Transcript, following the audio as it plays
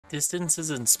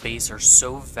Distances in space are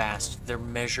so vast they're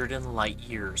measured in light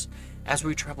years. As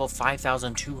we travel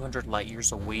 5,200 light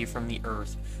years away from the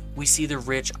Earth, we see the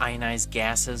rich ionized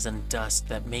gases and dust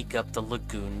that make up the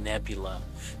Lagoon Nebula.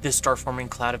 This star-forming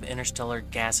cloud of interstellar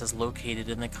gas is located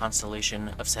in the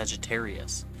constellation of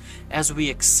Sagittarius. As we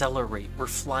accelerate, we're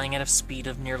flying at a speed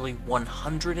of nearly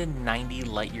 190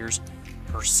 light years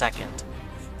per second.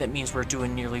 That means we're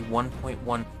doing nearly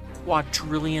 1.1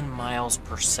 quadrillion miles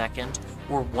per second,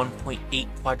 or 1.8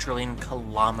 quadrillion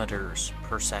kilometers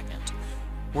per second.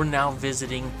 We're now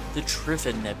visiting the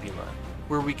Trifid Nebula,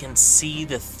 where we can see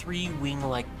the three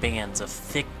wing-like bands of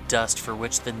thick dust for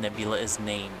which the nebula is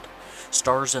named.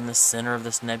 Stars in the center of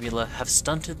this nebula have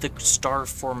stunted the star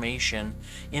formation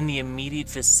in the immediate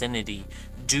vicinity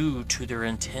due to their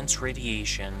intense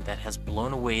radiation that has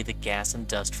blown away the gas and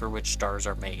dust for which stars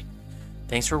are made.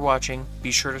 Thanks for watching. Be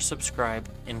sure to subscribe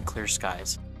in clear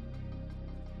skies.